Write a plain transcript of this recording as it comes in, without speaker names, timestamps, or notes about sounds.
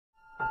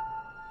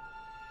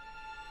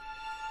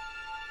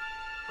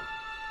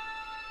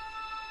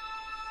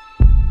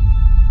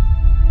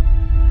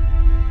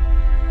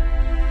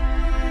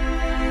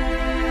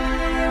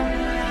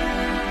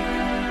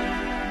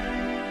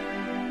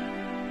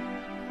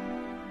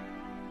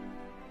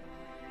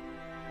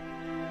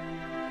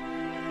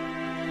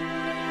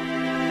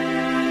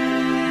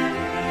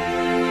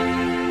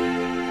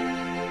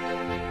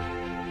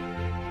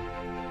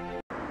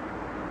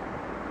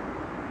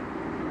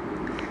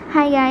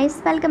Hi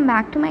guys, welcome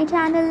back to my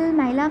channel,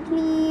 my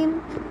lovely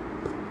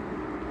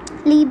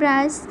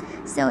Libras.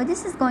 So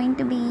this is going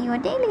to be your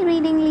daily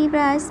reading,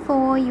 Libras,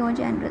 for your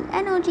general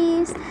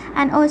energies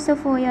and also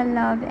for your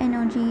love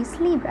energies,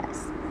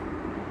 Libras.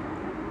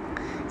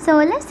 So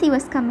let's see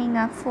what's coming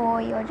up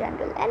for your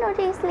general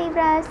energies,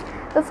 Libras,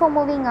 before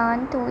moving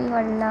on to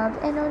your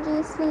love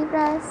energies,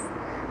 Libras.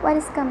 What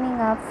is coming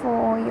up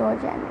for your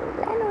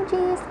general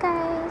energies,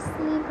 guys,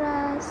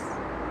 Libras?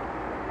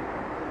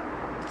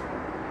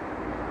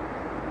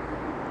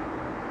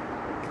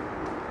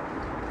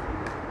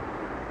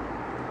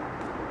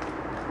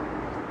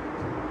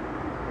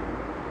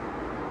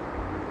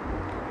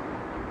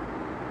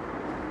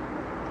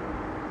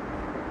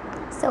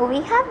 So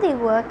we have the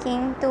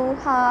working too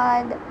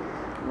hard,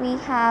 we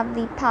have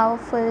the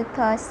powerful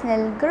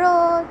personal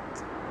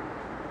growth,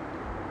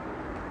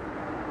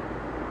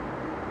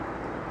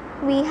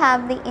 we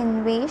have the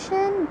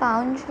invasion,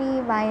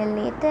 boundary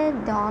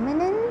violated,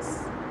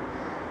 dominance.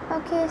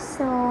 Okay,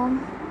 so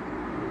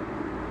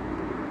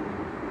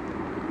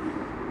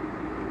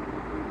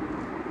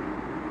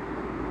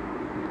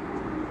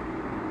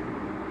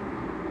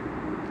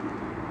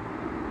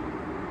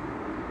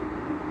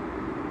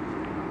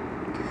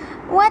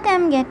what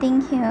I'm getting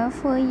here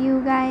for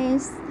you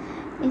guys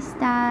is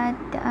that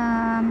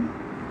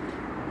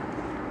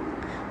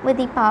with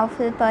the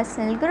powerful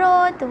personal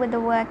growth, with the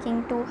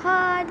working too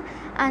hard,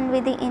 and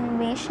with the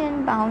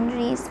invasion,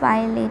 boundaries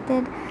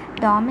violated,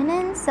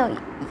 dominance. So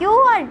you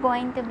are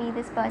going to be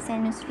this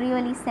person who's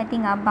really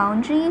setting up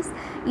boundaries.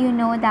 You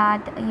know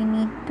that you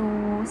need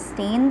to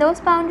stay in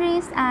those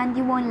boundaries and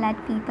you won't let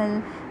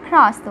people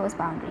cross those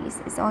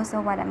boundaries is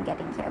also what I'm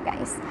getting here,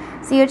 guys.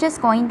 So you're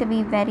just going to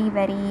be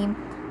very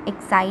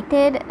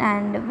excited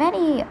and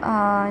very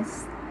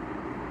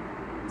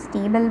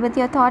stable with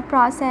your thought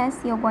process.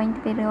 You're going to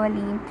be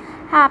really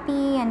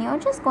happy and you're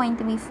just going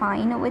to be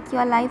fine with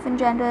your life in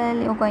general.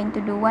 You're going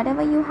to do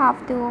whatever you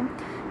have to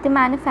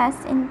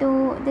manifest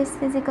into this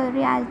physical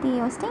reality.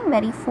 You're staying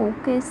very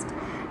focused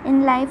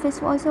in life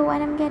is also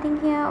what I'm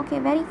getting here. Okay,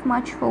 very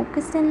much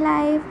focused in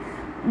life,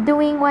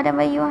 doing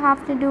whatever you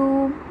have to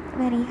do,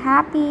 very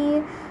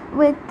happy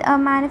with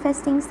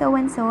manifesting so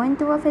and so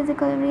into a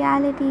physical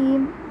reality.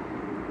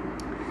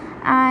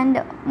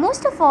 And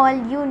most of all,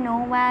 you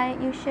know where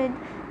you should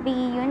be,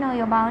 you know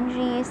your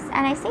boundaries,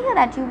 and I see here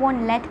that you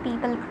won't let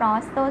people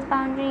cross those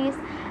boundaries.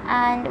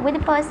 And with the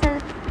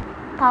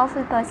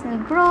powerful personal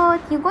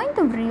growth, you're going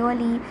to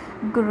really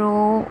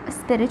grow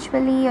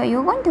spiritually, or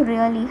you're going to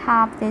really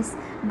have this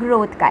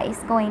growth, guys,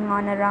 going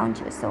on around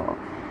you. So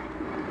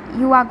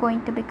you are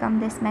going to become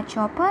this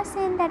mature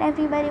person that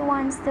everybody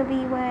wants to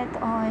be with,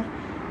 or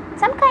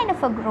some kind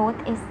of a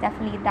growth is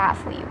definitely there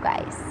for you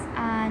guys.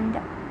 And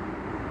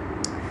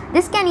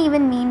this can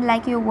even mean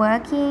like you're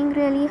working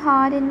really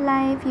hard in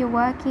life, you're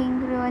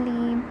working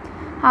really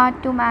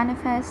hard to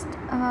manifest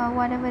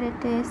whatever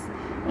it is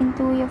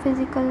into your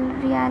physical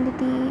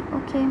reality.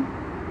 Okay,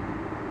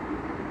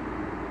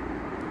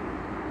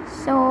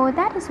 so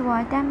that is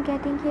what I'm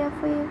getting here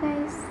for you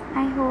guys.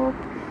 I hope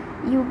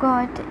you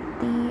got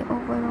the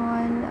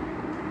overall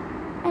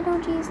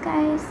energies,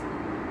 guys.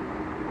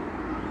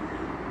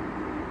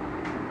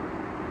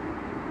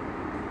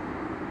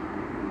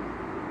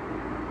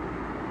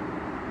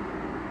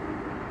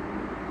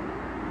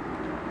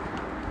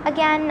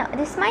 Again,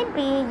 this might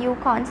be you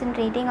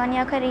concentrating on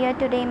your career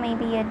today.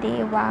 Maybe a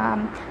day where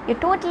you're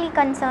totally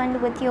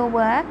concerned with your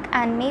work,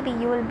 and maybe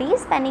you will be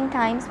spending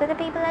times with the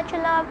people that you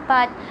love,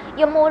 but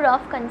you're more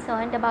of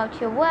concerned about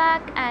your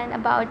work and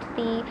about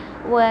the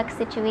work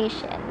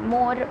situation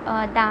more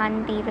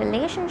than the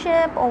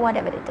relationship or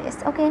whatever it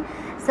is. Okay,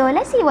 so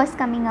let's see what's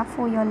coming up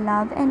for your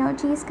love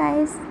energies,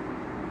 guys.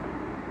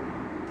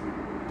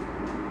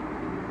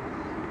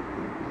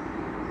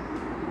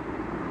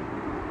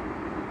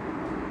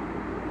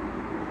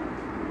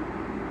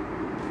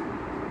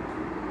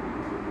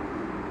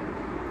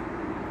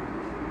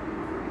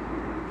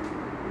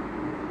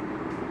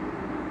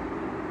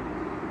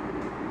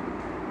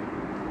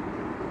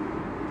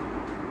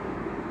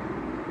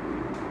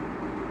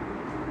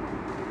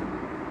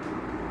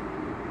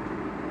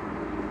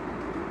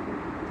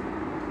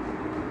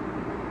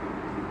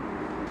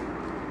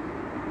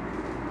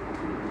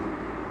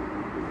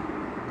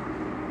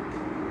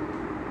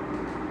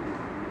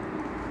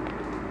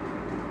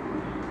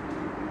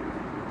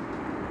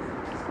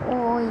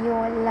 Oh,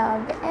 your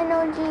love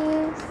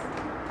energies.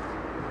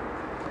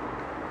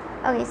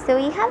 Okay, so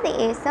we have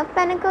the Ace of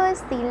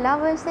Pentacles, the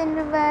Lovers in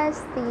reverse,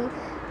 the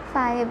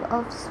Five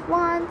of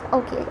Swords.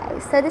 Okay,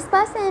 guys, so this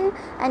person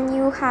and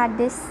you had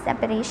this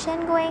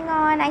separation going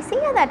on. I see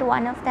here that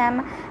one of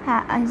them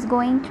is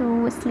going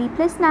through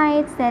sleepless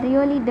nights. They're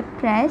really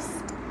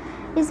depressed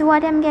is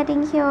what I'm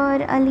getting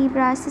here,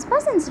 Libras. This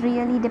person's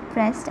really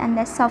depressed and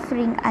they're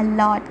suffering a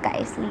lot,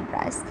 guys,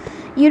 Libras.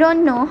 You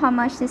don't know how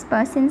much this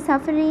person's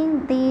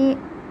suffering.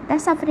 They're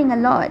suffering a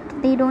lot.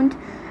 They don't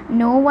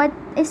know what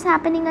is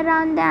happening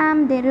around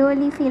them. They're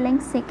really feeling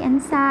sick and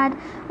sad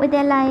with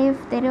their life.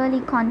 They're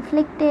really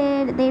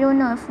conflicted. They don't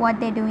know if what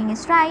they're doing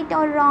is right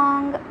or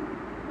wrong.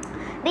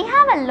 they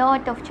have a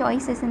lot of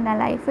choices in their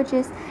life, which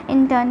is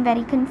in turn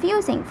very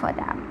confusing for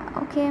them.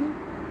 Okay,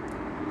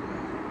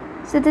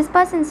 so this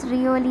person's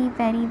really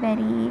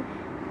very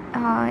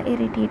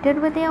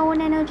irritated with their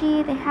own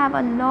energy. They have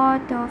a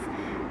lot of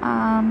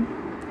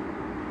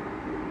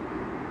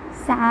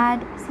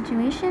sad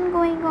situation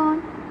going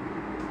on.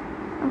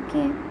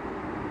 Okay,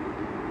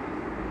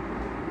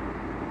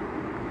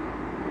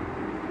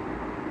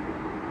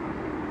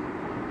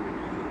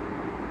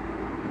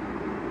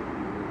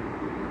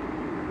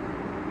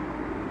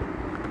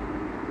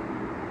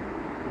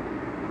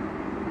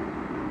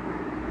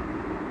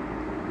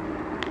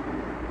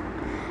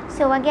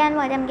 so again,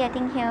 what I'm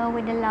getting here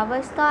with the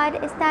Lovers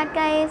card is that,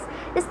 guys,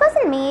 this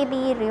person may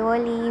be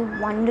really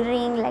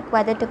wondering like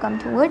whether to come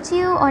towards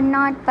you or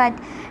not, but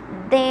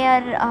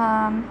they're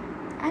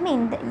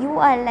you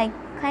are like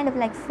kind of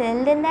like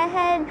filled in their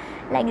head,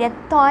 like their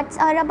thoughts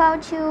are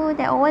about you.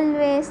 They're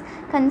always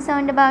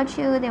concerned about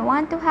you. They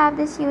want to have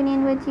this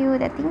union with you.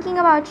 They're thinking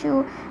about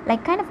you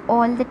like kind of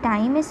all the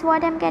time is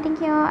what I'm getting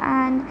here,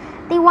 and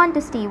they want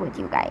to stay with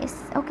you guys.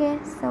 Okay,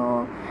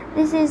 so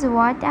this is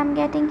what I'm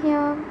getting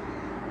here.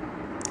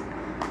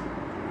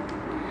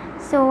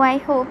 So I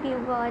hope you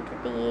got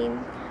the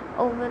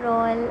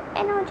overall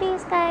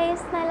energies,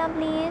 guys, my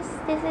lovelies.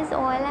 This is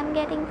all I'm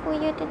getting for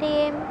you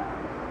today,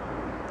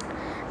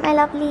 my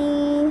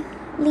lovely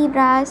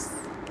Libras.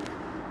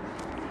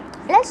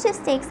 Let's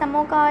just take some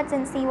more cards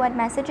and see what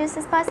messages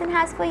this person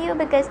has for you,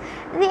 because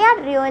they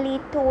are really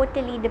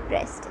totally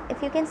depressed.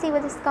 If you can see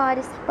with this card,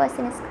 this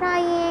person is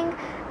crying,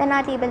 they're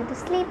not able to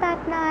sleep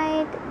at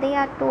night, they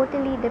are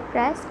totally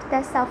depressed,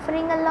 they're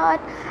suffering a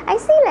lot. I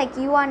see like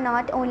you are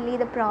not only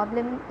the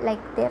problem like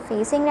they're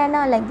facing right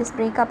now, like this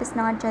breakup is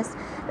not just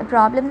the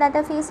problem that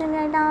they're facing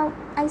right now.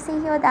 I see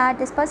here that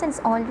this person is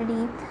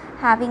already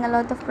having a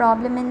lot of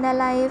problem in their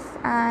life,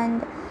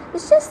 and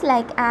it's just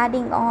like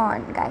adding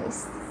on,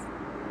 guys.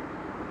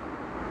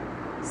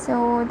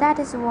 So that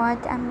is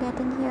what I'm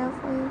getting here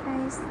for you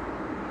guys.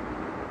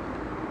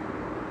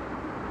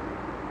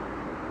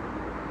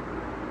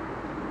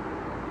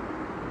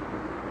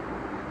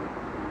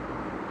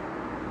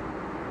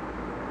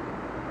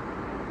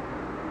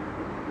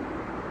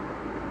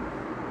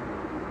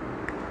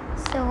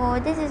 So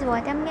this is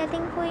what I'm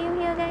getting for you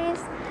here, guys.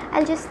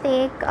 I'll just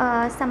take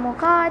some more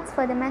cards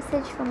for the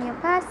message from your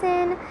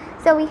person.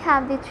 So we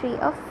have the Three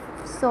of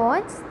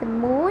Swords, the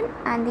Moon,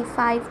 and the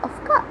Five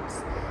of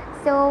Cups.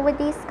 So with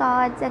these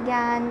cards,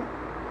 again,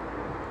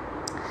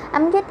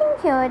 I'm getting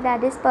here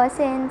that this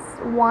person's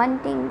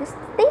wanting this.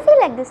 They feel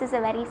like this is a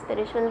very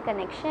spiritual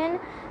connection,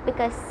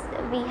 because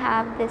we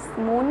have this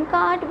Moon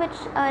card, which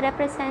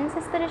represents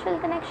a spiritual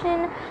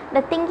connection.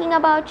 They're thinking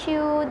about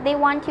you. They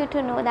want you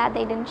to know that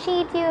they didn't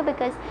cheat you,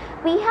 because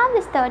we have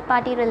this third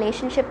party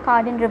relationship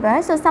card in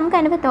reverse. So some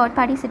kind of a third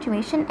party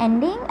situation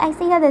ending. I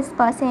see here this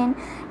person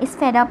is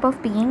fed up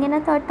of being in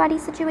a third party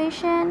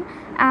situation,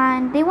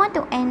 and they want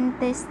to end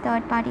this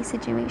third party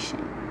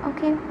situation.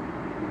 Okay.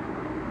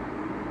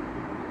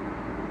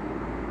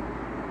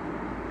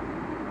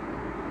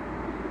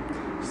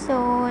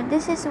 So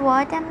this is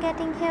what I'm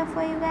getting here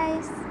for you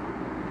guys.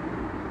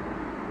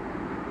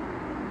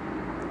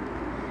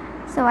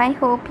 So I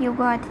hope you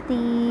got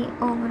the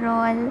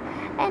overall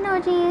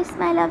energies,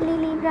 my lovely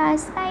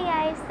Libras. Bye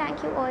guys,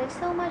 thank you all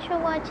so much for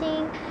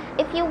watching.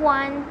 If you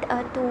want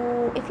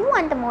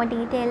a more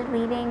detailed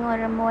reading or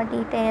a more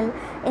detailed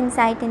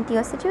insight into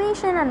your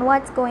situation and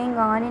what's going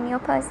on in your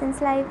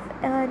person's life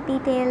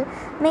detail,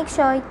 make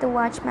sure to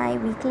watch my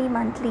weekly,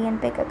 monthly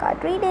and pick a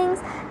card readings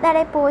that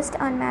I post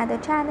on my other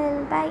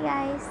channel. Bye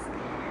guys.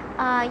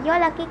 Your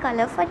lucky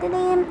color for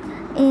today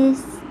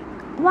is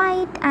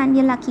white, and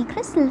your lucky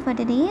crystal for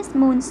today is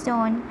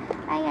moonstone.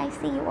 Bye guys,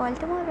 see you all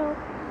tomorrow.